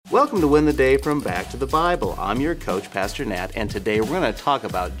Welcome to Win the Day from Back to the Bible. I'm your coach, Pastor Nat, and today we're going to talk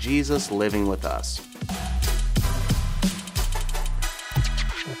about Jesus living with us.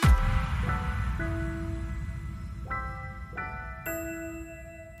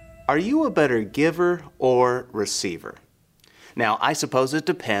 Are you a better giver or receiver? Now, I suppose it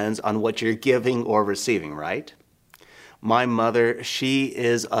depends on what you're giving or receiving, right? My mother, she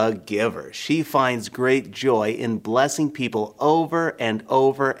is a giver. She finds great joy in blessing people over and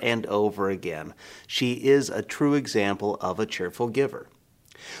over and over again. She is a true example of a cheerful giver.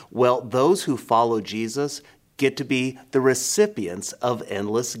 Well, those who follow Jesus get to be the recipients of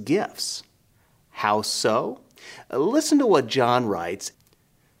endless gifts. How so? Listen to what John writes.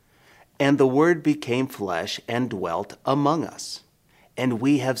 And the Word became flesh and dwelt among us, and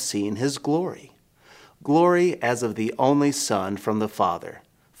we have seen his glory. Glory as of the only Son from the Father,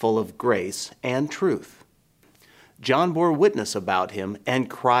 full of grace and truth. John bore witness about him and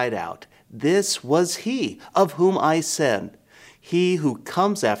cried out, "This was he of whom I said, he who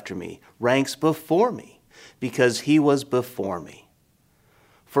comes after me ranks before me, because he was before me."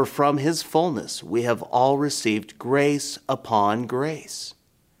 For from his fullness we have all received grace upon grace.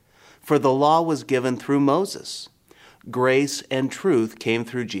 For the law was given through Moses. Grace and truth came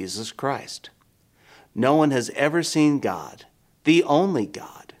through Jesus Christ. No one has ever seen God, the only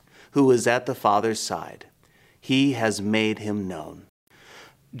God, who is at the Father's side. He has made him known.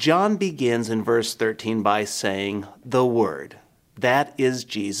 John begins in verse 13 by saying, "The Word," that is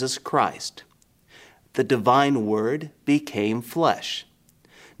Jesus Christ. The divine Word became flesh.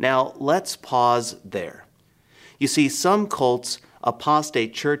 Now, let's pause there. You see, some cults,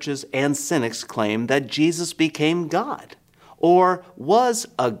 apostate churches, and cynics claim that Jesus became God, or was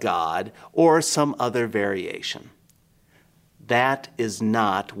a god, or some other variation. That is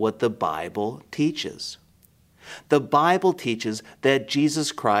not what the Bible teaches. The Bible teaches that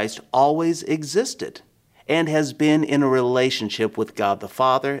Jesus Christ always existed and has been in a relationship with God the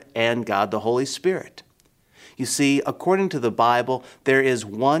Father and God the Holy Spirit. You see, according to the Bible, there is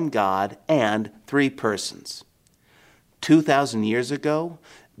one God and three persons. 2,000 years ago,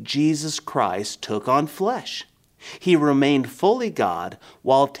 Jesus Christ took on flesh. He remained fully God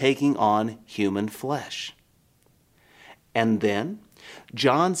while taking on human flesh. And then,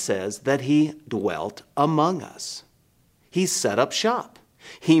 John says that he dwelt among us. He set up shop.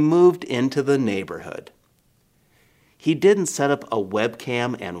 He moved into the neighborhood. He didn't set up a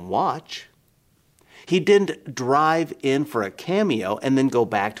webcam and watch. He didn't drive in for a cameo and then go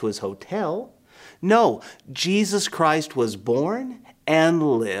back to his hotel. No, Jesus Christ was born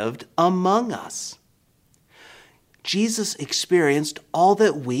and lived among us. Jesus experienced all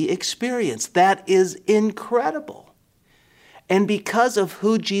that we experience. That is incredible. And because of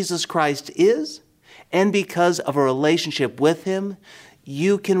who Jesus Christ is, and because of a relationship with him,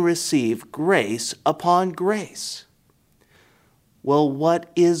 you can receive grace upon grace. Well, what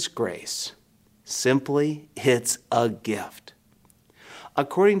is grace? Simply, it's a gift.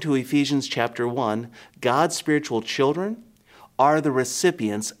 According to Ephesians chapter 1, God's spiritual children are the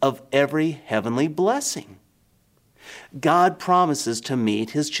recipients of every heavenly blessing. God promises to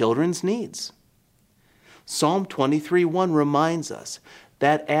meet his children's needs. Psalm 23:1 reminds us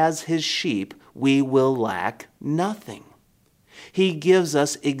that as his sheep, we will lack nothing. He gives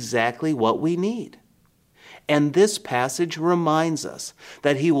us exactly what we need. And this passage reminds us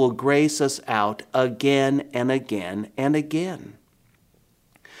that he will grace us out again and again and again.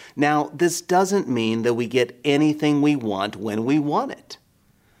 Now, this doesn't mean that we get anything we want when we want it.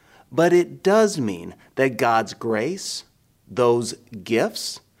 But it does mean that God's grace, those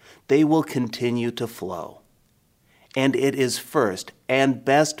gifts, they will continue to flow. And it is first and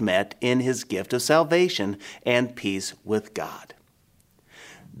best met in his gift of salvation and peace with God.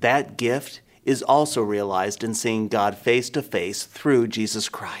 That gift is also realized in seeing God face to face through Jesus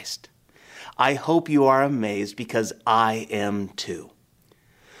Christ. I hope you are amazed because I am too.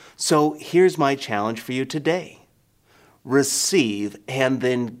 So here's my challenge for you today. Receive and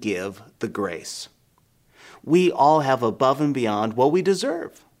then give the grace. We all have above and beyond what we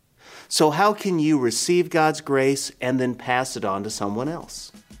deserve. So how can you receive God's grace and then pass it on to someone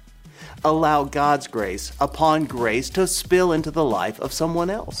else? Allow God's grace upon grace to spill into the life of someone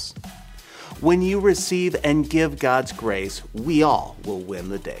else. When you receive and give God's grace, we all will win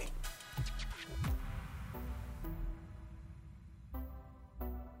the day.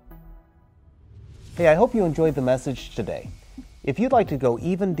 Hey, I hope you enjoyed the message today. If you'd like to go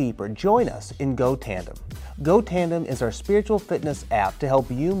even deeper, join us in Go Tandem. Go Tandem is our spiritual fitness app to help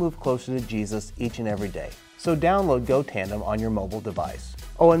you move closer to Jesus each and every day. So download Go Tandem on your mobile device.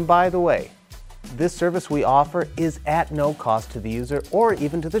 Oh, and by the way, This service we offer is at no cost to the user or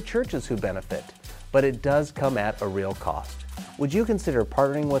even to the churches who benefit, but it does come at a real cost. Would you consider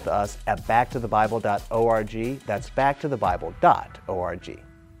partnering with us at backtothebible.org? That's backtothebible.org.